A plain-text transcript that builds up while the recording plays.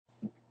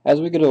As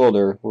we get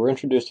older, we're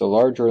introduced to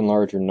larger and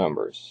larger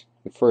numbers.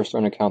 We first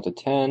learn to count to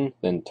 10,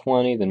 then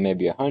 20, then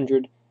maybe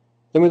 100.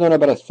 Then we learn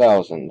about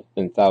 1,000,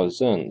 then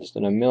thousands,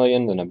 then a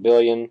million, then a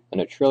billion,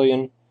 then a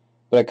trillion.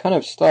 But it kind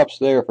of stops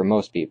there for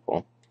most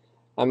people.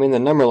 I mean, the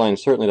number line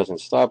certainly doesn't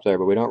stop there,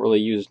 but we don't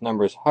really use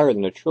numbers higher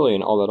than a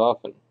trillion all that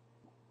often.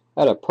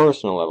 At a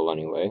personal level,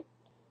 anyway.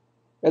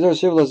 As our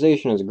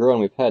civilization has grown,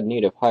 we've had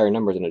need of higher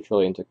numbers than a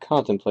trillion to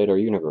contemplate our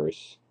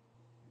universe.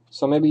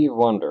 So maybe you've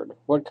wondered,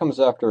 what comes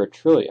after a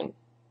trillion?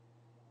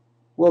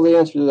 Well, the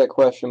answer to that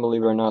question,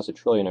 believe it or not, is a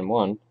trillion and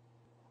one.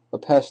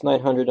 But past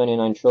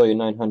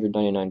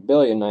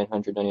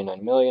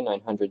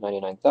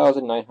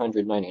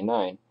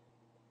 999,999,999,999,999,999,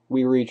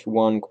 we reach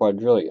 1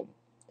 quadrillion.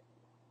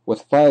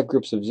 With 5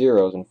 groups of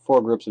zeros and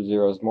 4 groups of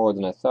zeros more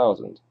than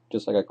 1,000,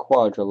 just like a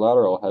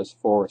quadrilateral has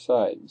 4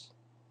 sides.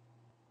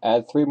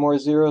 Add 3 more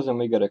zeros and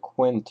we get a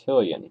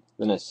quintillion,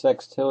 then a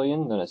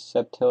sextillion, then a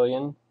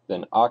septillion,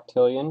 then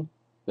octillion,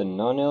 then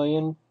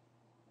nonillion,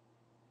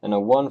 and a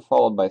 1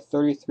 followed by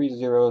 33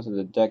 zeros is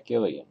a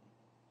decillion.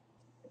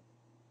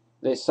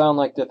 They sound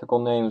like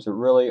difficult names, but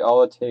really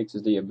all it takes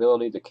is the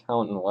ability to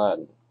count in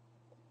Latin.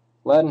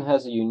 Latin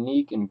has a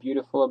unique and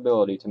beautiful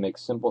ability to make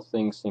simple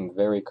things seem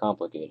very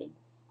complicated.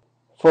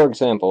 For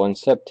example, in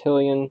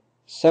septillion,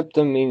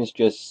 septum means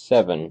just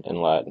 7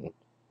 in Latin,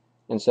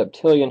 and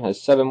septillion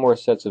has 7 more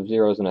sets of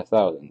zeros than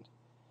 1,000.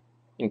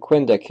 In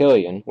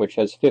quindecillion, which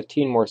has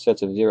 15 more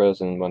sets of zeros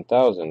than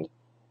 1,000,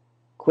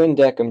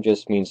 quindecim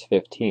just means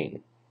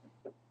 15.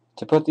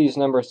 To put these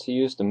numbers to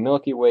use, the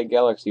Milky Way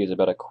galaxy is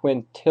about a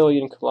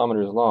quintillion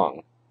kilometers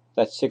long.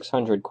 That's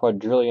 600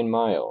 quadrillion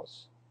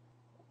miles.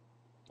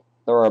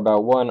 There are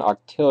about 1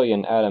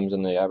 octillion atoms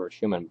in the average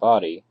human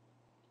body.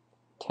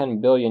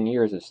 10 billion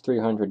years is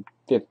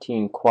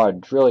 315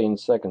 quadrillion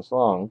seconds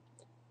long,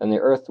 and the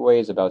Earth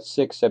weighs about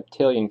 6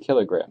 septillion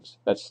kilograms.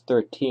 That's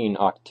 13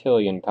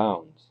 octillion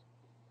pounds.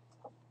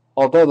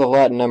 Although the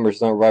Latin numbers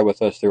don't ride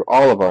with us through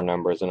all of our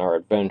numbers in our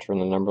adventure in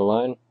the number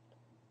line,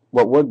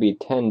 what would be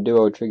 10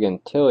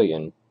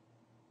 duotrigintillion,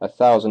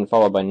 1,000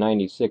 followed by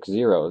 96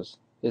 zeros,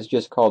 is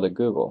just called a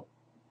googol.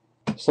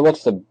 So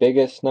what's the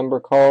biggest number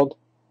called?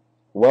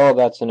 Well,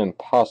 that's an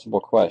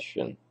impossible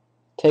question.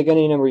 Take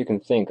any number you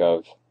can think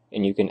of,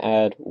 and you can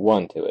add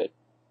 1 to it.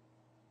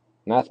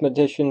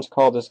 Mathematicians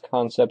call this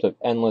concept of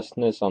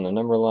endlessness on the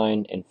number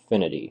line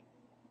infinity,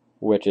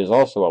 which is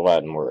also a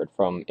Latin word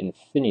from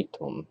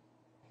infinitum.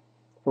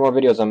 For more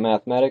videos on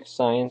mathematics,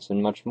 science,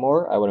 and much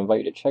more, I would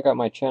invite you to check out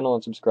my channel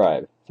and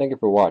subscribe. Thank you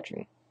for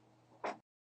watching.